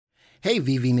Hey,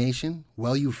 VV Nation.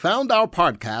 Well, you found our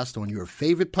podcast on your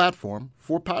favorite platform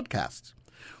for podcasts.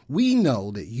 We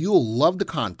know that you'll love the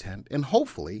content and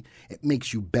hopefully it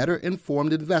makes you better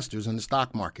informed investors in the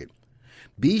stock market.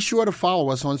 Be sure to follow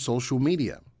us on social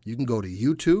media. You can go to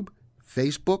YouTube,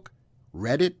 Facebook,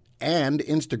 Reddit, and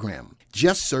Instagram.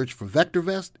 Just search for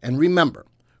VectorVest and remember,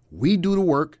 we do the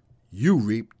work, you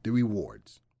reap the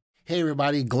rewards. Hey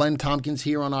everybody, Glenn Tompkins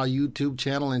here on our YouTube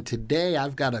channel, and today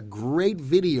I've got a great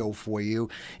video for you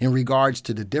in regards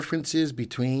to the differences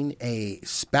between a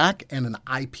SPAC and an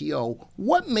IPO.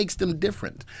 What makes them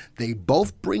different? They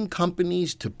both bring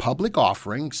companies to public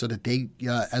offering so that they,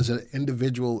 as an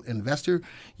individual investor,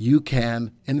 you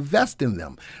can invest in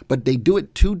them. But they do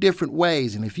it two different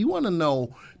ways, and if you want to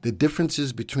know the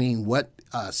differences between what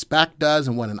a SPAC does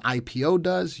and what an IPO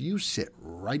does, you sit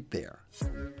right there.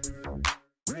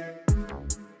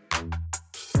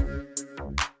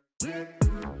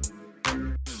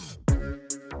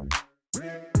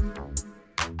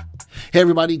 Hey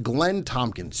everybody, Glenn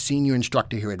Tompkins, Senior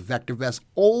Instructor here at VectorVest.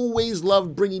 Always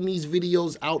love bringing these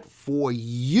videos out for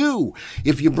you.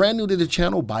 If you're brand new to the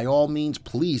channel, by all means,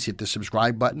 please hit the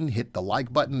subscribe button, hit the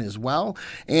like button as well,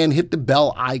 and hit the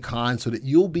bell icon so that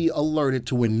you'll be alerted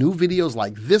to when new videos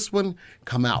like this one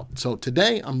come out. So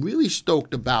today, I'm really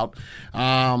stoked about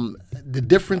the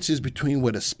differences between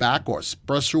what a SPAC or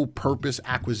special purpose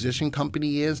acquisition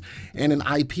company is and an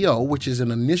IPO, which is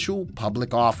an initial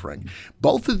public offering.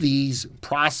 Both of these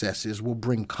processes will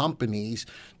bring companies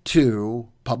to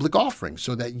public offerings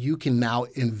so that you can now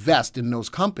invest in those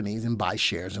companies and buy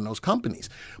shares in those companies.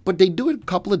 But they do it a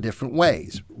couple of different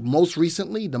ways. Most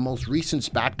recently, the most recent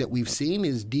SPAC that we've seen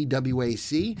is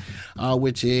DWAC,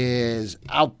 which is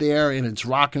out there and it's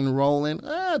rock and rolling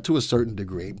to a certain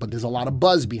degree, but there's a lot of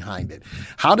buzz behind it.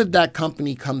 How did that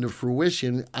company come to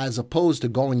fruition as opposed to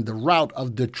going the route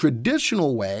of the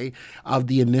traditional way of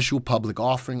the initial public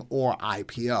offering or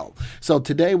IPO? So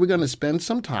today we're going to spend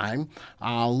some time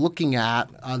looking at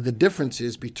the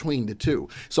differences between the two.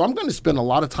 So I'm going to spend a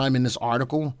lot of time in this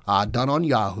article done on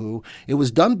Yahoo. It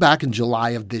was done back in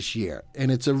July of this year,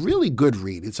 and it's a really good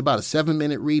read. It's about a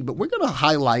 7-minute read, but we're going to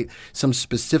highlight some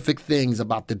specific things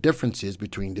about the differences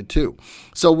between the two.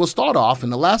 So we'll start off. In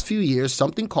the last few years,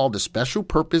 something called a special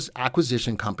purpose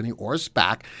acquisition company, or a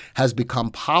SPAC, has become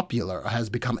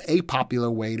a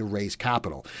popular way to raise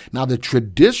capital. Now, the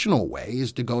traditional way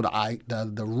is to go to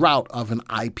the route of an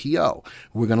IPO.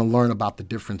 We're going to learn about the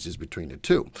differences between the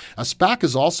two. A SPAC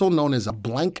is also known as a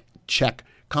blank check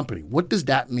company. What does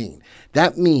that mean?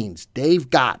 That means they've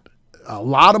got a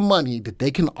lot of money that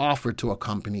they can offer to a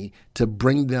company to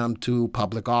bring them to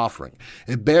public offering.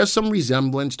 It bears some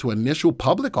resemblance to initial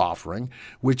public offering,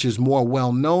 which is more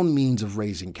well-known means of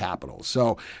raising capital.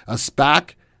 So a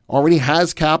SPAC already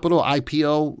has capital.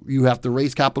 IPO, you have to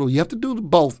raise capital. You have to do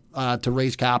both to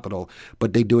raise capital,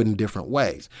 but they do it in different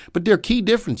ways. But there are key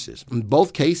differences. In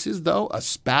both cases, though, a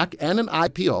SPAC and an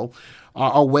IPO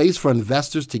are ways for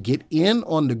investors to get in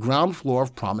on the ground floor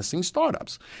of promising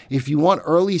startups. If you want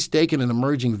early stake in an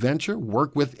emerging venture,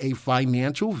 work with a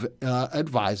financial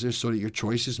advisor so that your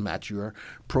choices match your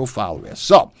profile risk.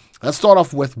 So let's start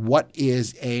off with what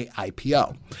is a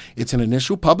IPO. It's an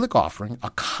initial public offering, a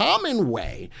common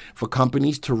way for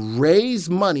companies to raise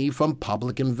money from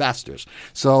public investors.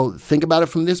 So think about it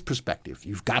from this perspective.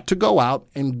 You've got to go out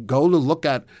and go to look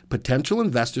at potential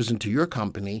investors into your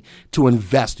company to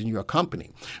invest in your company.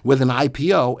 With an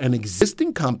IPO, an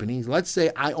existing company, let's say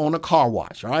I own a car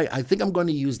wash, all right? I think I'm going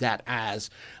to use that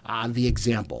as the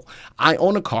example. I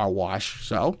own a car wash,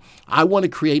 so I want to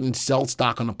create and sell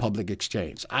stock on a public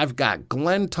exchange. I've got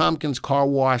Glenn Tompkins Car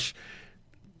Wash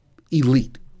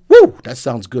Elite. Woo, that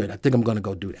sounds good. I think I'm going to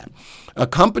go do that. A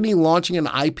company launching an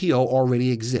IPO already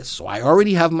exists, so I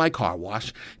already have my car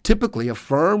wash. Typically, a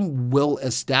firm will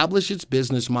establish its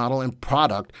business model and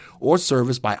product or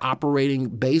service by operating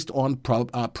based on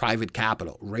private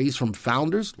capital, raised from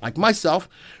founders like myself,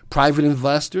 private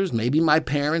investors, maybe my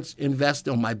parents invest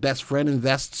or my best friend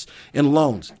invests in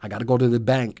loans. I got to go to the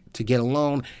bank to get a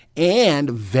loan, and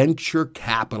venture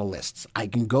capitalists. I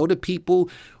can go to people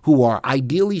who are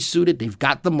ideally suited. They've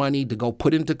got the money to go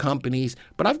put into companies,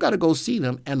 but I've got to go see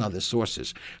them and other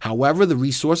sources. However, the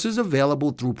resources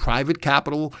available through private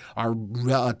capital are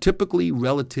typically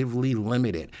relatively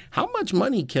limited. How much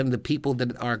money can the people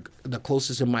that are the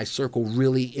closest in my circle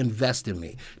really invest in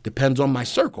me? Depends on my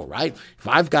circle, right? If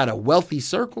I've got a wealthy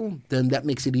circle, then that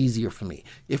makes it easier for me.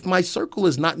 If my circle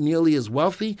is not nearly as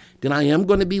wealthy, then I am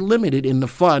going to be limited in the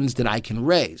fund funds that I can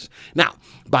raise. Now,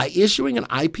 by issuing an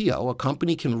IPO, a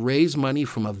company can raise money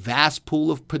from a vast pool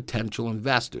of potential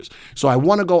investors. So I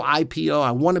want to go IPO,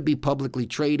 I want to be publicly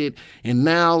traded, and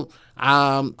now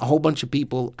a whole bunch of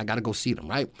people, I got to go see them,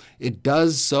 right? It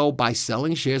does so by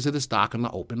selling shares of the stock on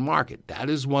the open market. That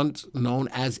is what's known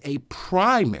as a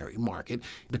primary market.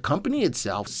 The company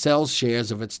itself sells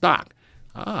shares of its stock.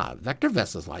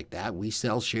 VectorVest is like that. We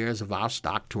sell shares of our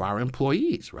stock to our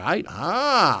employees, right?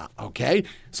 Okay.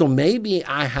 So maybe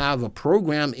I have a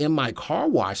program in my car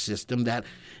wash system that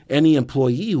any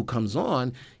employee who comes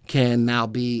on can now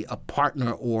be a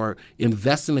partner or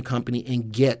invest in the company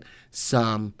and get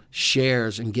some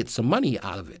shares and get some money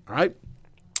out of it, right?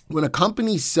 When a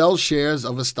company sells shares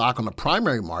of a stock on the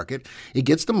primary market, it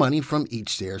gets the money from each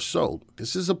share sold.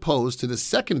 This is opposed to the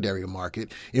secondary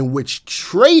market in which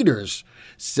traders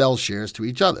sell shares to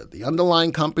each other. The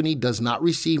underlying company does not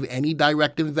receive any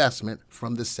direct investment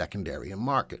from the secondary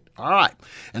market. All right.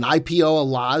 An IPO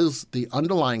allows the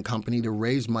underlying company to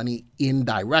raise money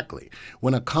indirectly.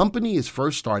 When a company is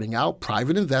first starting out,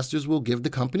 private investors will give the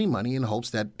company money in hopes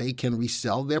that they can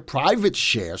resell their private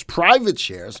shares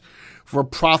for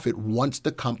profit once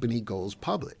the company goes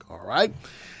public, all right?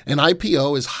 An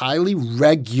IPO is highly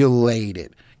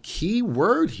regulated. Key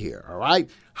word here, all right?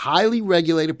 Highly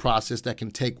regulated process that can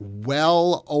take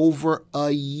well over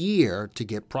a year to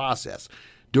get processed.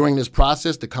 During this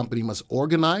process, the company must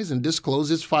organize and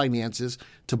disclose its finances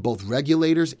to both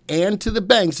regulators and to the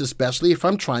banks, especially if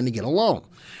I'm trying to get a loan,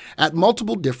 at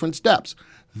multiple different steps.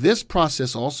 This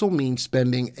process also means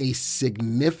spending a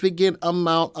significant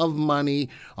amount of money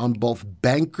on both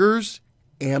bankers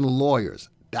and lawyers.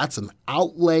 That's an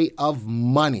outlay of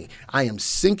money. I am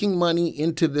sinking money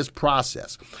into this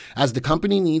process, as the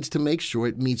company needs to make sure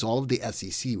it meets all of the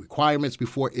SEC requirements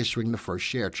before issuing the first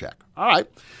share check. All right.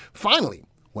 Finally,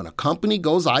 when a company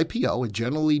goes IPO, it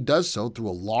generally does so through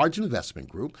a large investment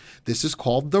group. This is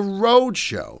called the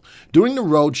roadshow. During the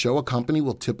roadshow, a company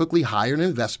will typically hire an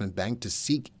investment bank to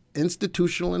seek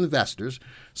institutional investors,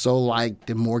 so like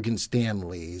the Morgan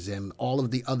Stanleys and all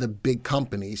of the other big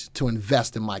companies, to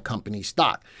invest in my company's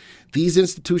stock. These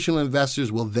institutional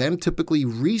investors will then typically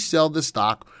resell the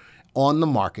stock on the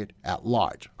market at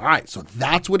large. All right, so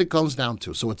that's what it comes down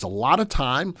to. So it's a lot of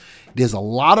time. There's a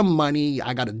lot of money.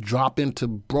 I got to drop into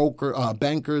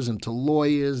bankers and to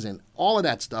lawyers and all of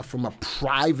that stuff from a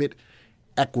private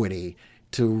equity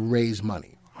to raise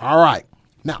money. All right.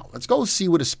 Now, let's go see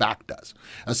what a SPAC does.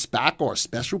 A SPAC, or a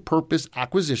special purpose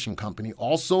acquisition company,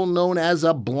 also known as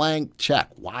a blank check.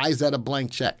 Why is that a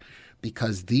blank check?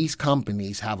 Because these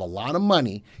companies have a lot of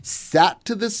money set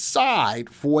to the side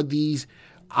for these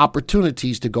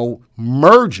opportunities to go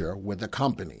merger with a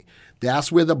company.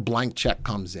 That's where the blank check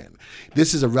comes in.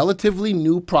 This is a relatively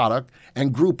new product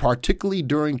and grew particularly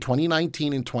during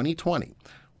 2019 and 2020.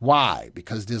 Why?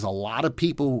 Because there's a lot of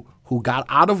people who got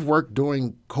out of work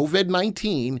during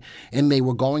COVID-19 and they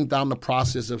were going down the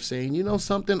process of saying, you know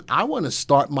something, I want to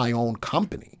start my own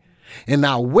company. And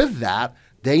now with that,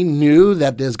 they knew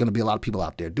that there's going to be a lot of people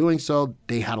out there doing so.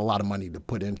 They had a lot of money to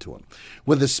put into it.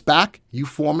 With a SPAC, you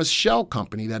form a shell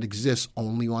company that exists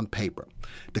only on paper.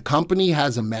 The company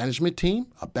has a management team,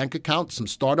 a bank account, some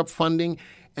startup funding,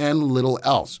 and little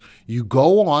else. You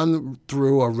go on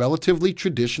through a relatively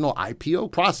traditional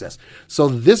IPO process. So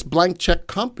this blank check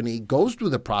company goes through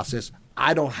the process.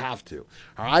 I don't have to,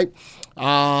 all right?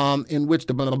 In which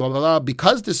the blah, blah, blah, blah,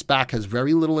 because the SPAC has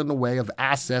very little in the way of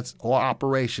assets or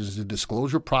operations, the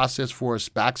disclosure process for a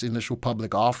SPAC's initial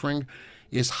public offering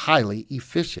is highly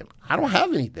efficient. I don't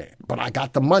have anything, but I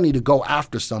got the money to go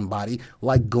after somebody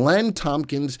like Glenn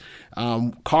Tompkins'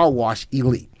 Car Wash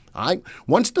Elite. All right.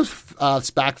 Once the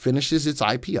SPAC finishes its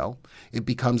IPO, it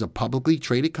becomes a publicly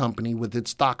traded company with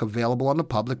its stock available on the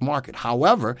public market.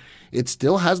 However, it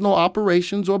still has no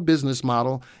operations or business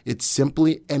model. It's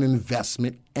simply an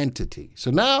investment entity.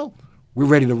 So now we're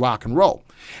ready to rock and roll.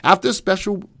 After a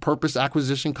special purpose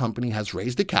acquisition company has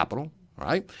raised the capital,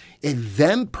 right, it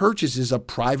then purchases a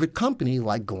private company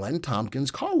like Glenn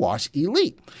Tompkins' Car Wash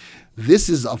Elite. This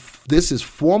is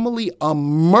formally a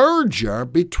merger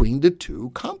between the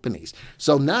two companies.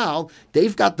 So now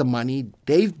they've got the money.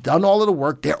 They've done all of the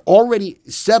work. They're already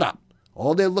set up.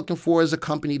 All they're looking for is a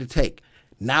company to take.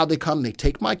 Now they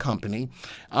take my company.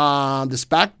 The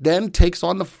SPAC then takes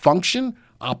on the function,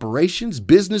 operations,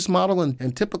 business model,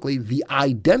 and typically the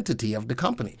identity of the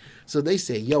company. So they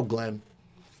say, yo, Glenn,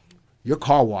 your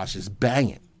car wash is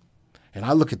banging. And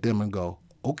I look at them and go,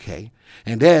 okay.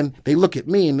 And then they look at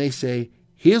me and they say,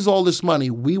 here's all this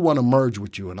money. We want to merge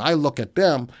with you. And I look at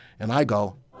them and I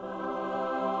go,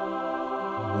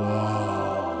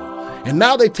 whoa. And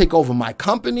now they take over my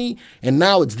company, and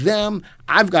now it's them.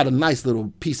 I've got a nice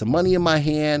little piece of money in my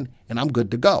hand, and I'm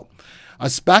good to go. A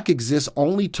SPAC exists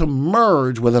only to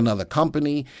merge with another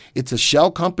company. It's a shell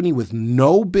company with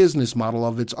no business model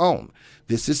of its own.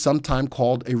 This is sometimes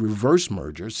called a reverse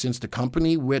merger, since the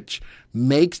company which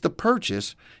makes the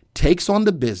purchase takes on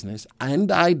the business and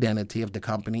the identity of the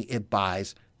company it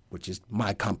buys, which is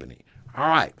my company. All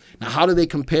right. Now, how do they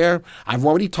compare? I've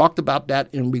already talked about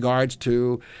that in regards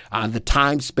to the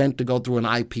time spent to go through an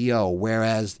IPO,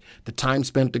 whereas the time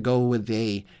spent to go with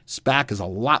a SPAC is a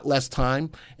lot less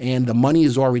time, and the money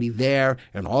is already there,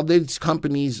 and all these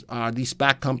companies, these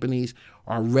SPAC companies,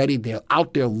 are ready. They're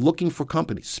out there looking for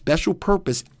companies. Special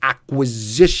purpose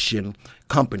acquisition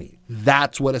company.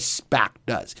 That's what a SPAC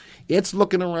does. It's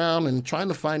looking around and trying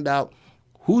to find out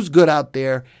who's good out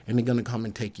there, and they're going to come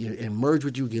and take you and merge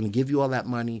with you. They're going to give you all that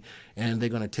money, and they're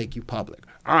going to take you public.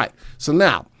 All right. So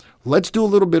now let's do a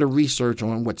little bit of research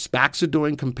on what SPACs are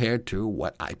doing compared to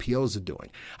what IPOs are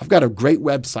doing. I've got a great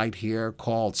website here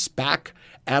called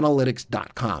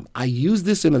SPACanalytics.com. I used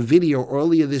this in a video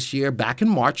earlier this year, back in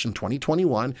March in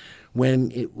 2021,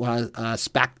 when it was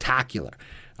spectacular.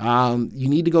 You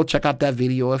need to go check out that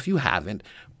video if you haven't,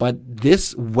 but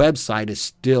this website is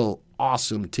still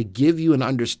awesome to give you an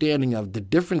understanding of the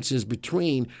differences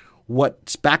between what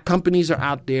SPAC companies are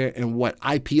out there and what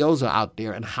IPOs are out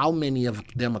there, and how many of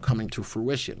them are coming to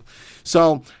fruition.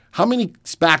 So how many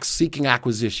SPACs seeking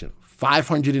acquisition?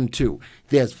 502.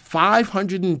 There's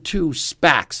 502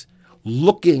 SPACs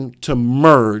looking to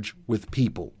merge with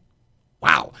people.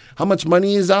 Wow. How much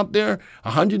money is out there?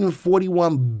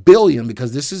 $141 billion,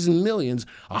 because this is in millions,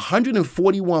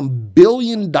 $141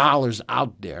 billion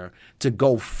out there to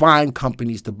go find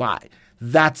companies to buy.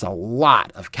 That's a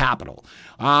lot of capital.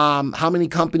 How many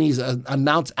companies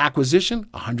announce acquisition?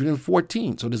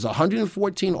 114. So there's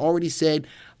 114 already said,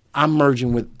 I'm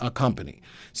merging with a company.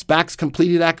 SPACs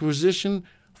completed acquisition,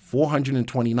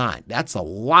 429. That's a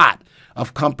lot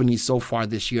of companies so far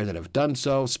this year that have done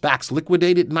so. SPACs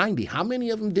liquidated, 90. How many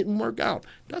of them didn't work out?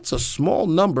 That's a small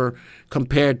number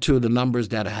compared to the numbers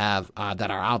that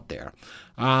that are out there.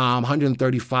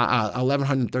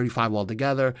 1,135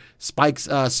 altogether.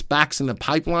 SPACs in the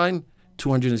pipeline,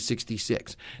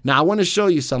 266. Now, I want to show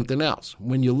you something else.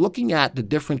 When you're looking at the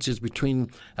differences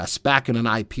between a SPAC and an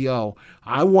IPO,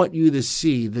 I want you to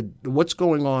see what's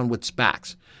going on with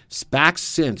SPACs. SPACs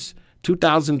since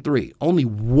 2003, only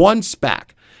one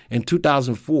SPAC. In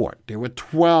 2004, there were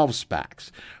 12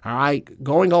 SPACs. All right,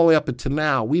 going all the way up until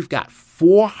now, we've got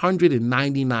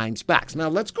 499 SPACs. Now,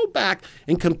 let's go back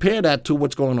and compare that to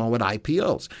what's going on with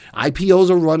IPOs. IPOs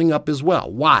are running up as well.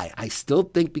 Why? I still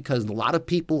think because a lot of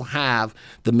people have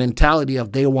the mentality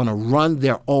of they want to run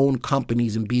their own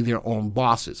companies and be their own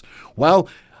bosses. Well,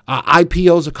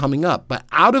 IPOs are coming up, but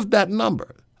out of that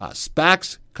number,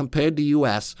 SPACs compared to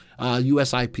US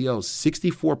IPOs,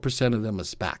 64% of them are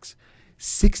SPACs.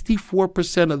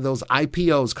 64% of those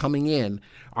IPOs coming in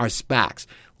are SPACs.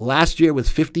 Last year was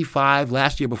 55.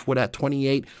 Last year before that,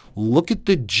 28. Look at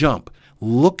the jump.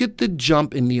 Look at the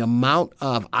jump in the amount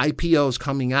of IPOs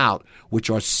coming out,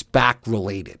 which are SPAC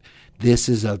related. This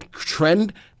is a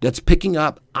trend that's picking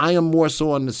up. I am more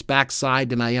so on the SPAC side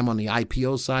than I am on the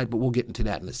IPO side, but we'll get into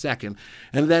that in a second.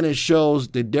 And then it shows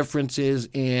the differences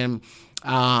in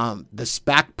the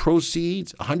SPAC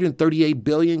proceeds, $138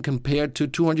 billion compared to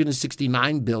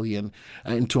 $269 billion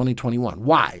in 2021.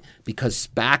 Why? Because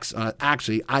SPACs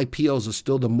IPOs are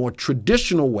still the more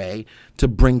traditional way to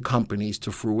bring companies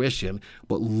to fruition.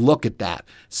 But look at that.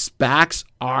 SPACs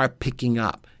are picking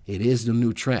up. It is the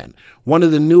new trend. One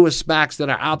of the newest SPACs that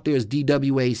are out there is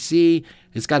DWAC.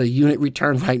 It's got a unit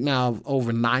return right now of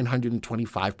over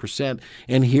 925%.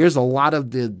 And here's a lot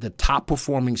of the top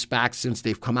performing SPACs since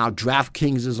they've come out.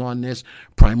 DraftKings is on this.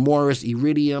 Primoris,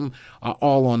 Iridium are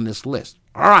all on this list.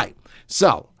 All right.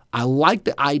 So I like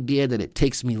the idea that it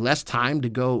takes me less time to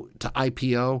go to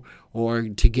IPO or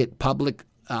to get public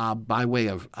by way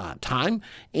of time,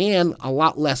 and a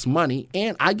lot less money.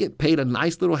 And I get paid a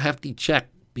nice little hefty check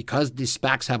because these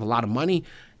SPACs have a lot of money,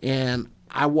 and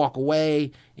I walk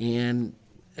away, and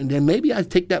then maybe I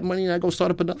take that money and I go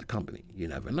start up another company. You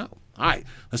never know. All right,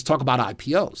 let's talk about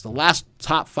IPOs. The last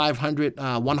top 100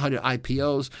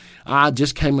 IPOs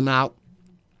just came out.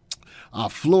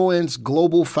 Fluence,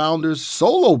 Global Founders,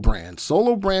 Solo Brands.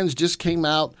 Solo Brands just came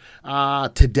out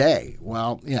today.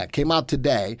 Well, yeah, it came out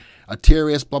today.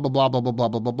 Atirius, blah, blah, blah, blah, blah, blah,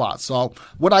 blah, blah, blah. So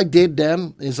what I did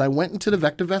then is I went into the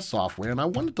VectorVest software and I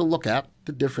wanted to look at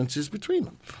the differences between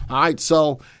them. All right,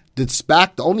 so the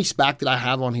only SPAC that I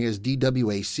have on here is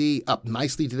DWAC, up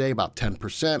nicely today, about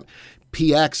 10%.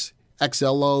 PX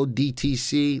XLO,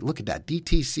 DTC. Look at that.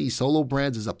 DTC, Solo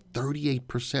Brands, is up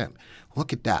 38%.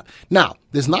 Look at that. Now,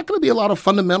 there's not going to be a lot of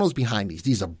fundamentals behind these.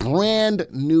 These are brand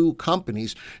new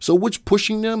companies. So what's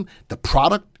pushing them? The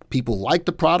product. People like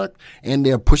the product, and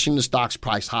they're pushing the stock's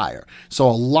price higher. So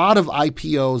a lot of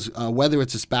IPOs, whether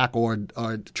it's a SPAC or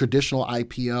a traditional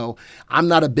IPO, I'm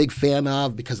not a big fan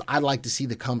of, because I like to see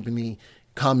the company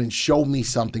come and show me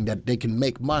something that they can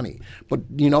make money. But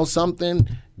you know something?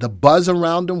 The buzz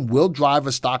around them will drive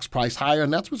a stock's price higher,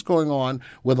 and that's what's going on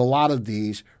with a lot of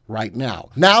these right now.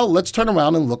 Now, let's turn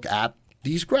around and look at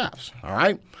these graphs, all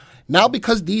right? Now,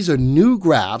 because these are new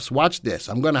graphs, watch this.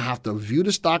 I'm going to have to view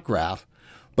the stock graph.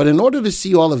 But in order to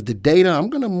see all of the data, I'm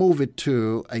going to move it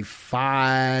to a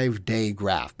 5-day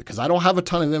graph because I don't have a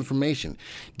ton of information.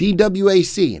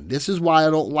 DWAC, this is why I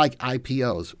don't like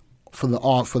IPOs for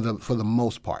the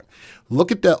most part.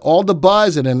 Look at all the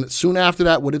buzz, and then soon after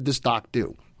that, what did the stock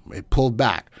do? It pulled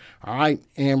back. All right.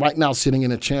 And right now, sitting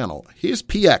in a channel. Here's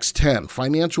PX10,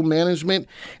 financial management.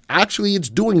 Actually,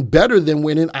 it's doing better than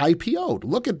when it IPO'd.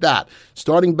 Look at that.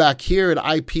 Starting back here, it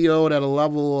IPO'd at a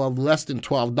level of less than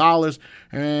 $12.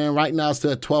 And right now, it's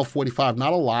at $12.45.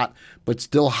 Not a lot, but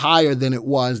still higher than it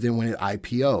was when it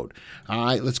IPO'd. All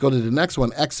right. Let's go to the next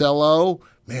one. XLO.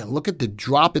 Man, look at the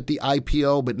drop at the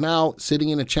IPO, but now sitting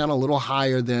in a channel a little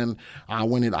higher than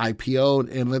when it IPO'd.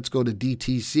 And let's go to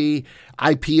DTC.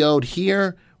 IPO'd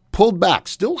here, pulled back,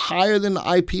 still higher than the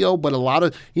IPO, but a lot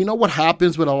of, you know what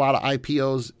happens with a lot of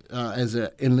IPOs as an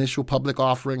initial public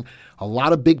offering? A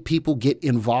lot of big people get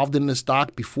involved in the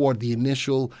stock before the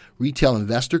initial retail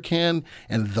investor can,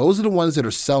 and those are the ones that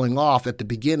are selling off at the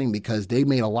beginning because they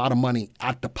made a lot of money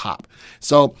at the pop.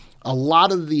 So a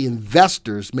lot of the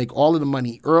investors make all of the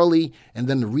money early, and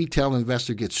then the retail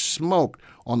investor gets smoked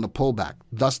on the pullback.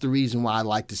 Thus the reason why I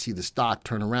like to see the stock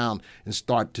turn around and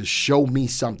start to show me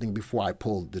something before I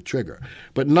pull the trigger.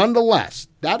 But nonetheless,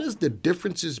 that is the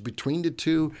differences between the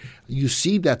two. You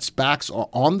see that SPACs are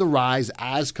on the rise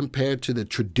as compared to the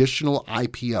traditional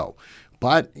IPO.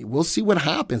 But we'll see what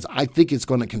happens. I think it's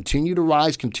going to continue to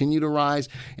rise.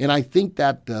 And I think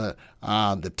that the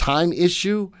time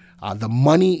issue, the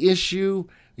money issue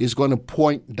is going to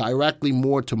point directly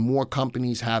more to more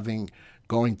companies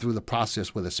going through the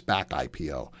process with a SPAC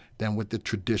IPO than with the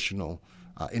traditional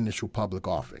initial public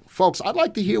offering. Folks, I'd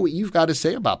like to hear what you've got to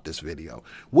say about this video.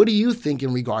 What do you think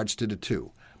in regards to the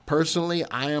two? Personally,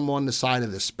 I am on the side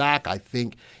of the SPAC. I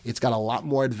think it's got a lot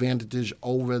more advantage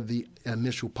over the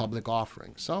initial public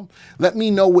offering. So let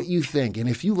me know what you think. And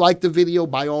if you like the video,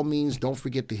 by all means, don't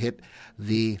forget to hit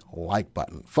the like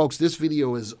button. Folks, this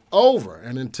video is over.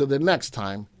 And until the next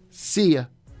time, see ya.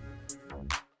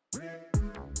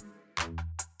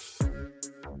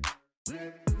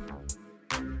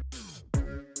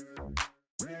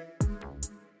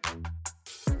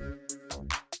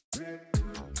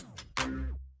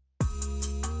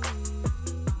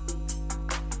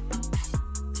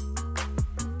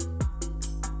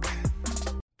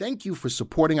 Thank you for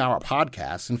supporting our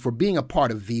podcast and for being a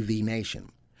part of VV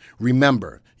Nation.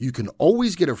 Remember, you can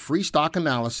always get a free stock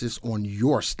analysis on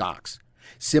your stocks.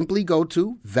 Simply go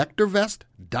to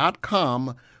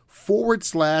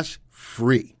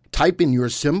VectorVest.com/free. Type in your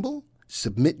symbol,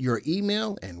 submit your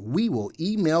email, and we will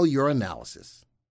email your analysis.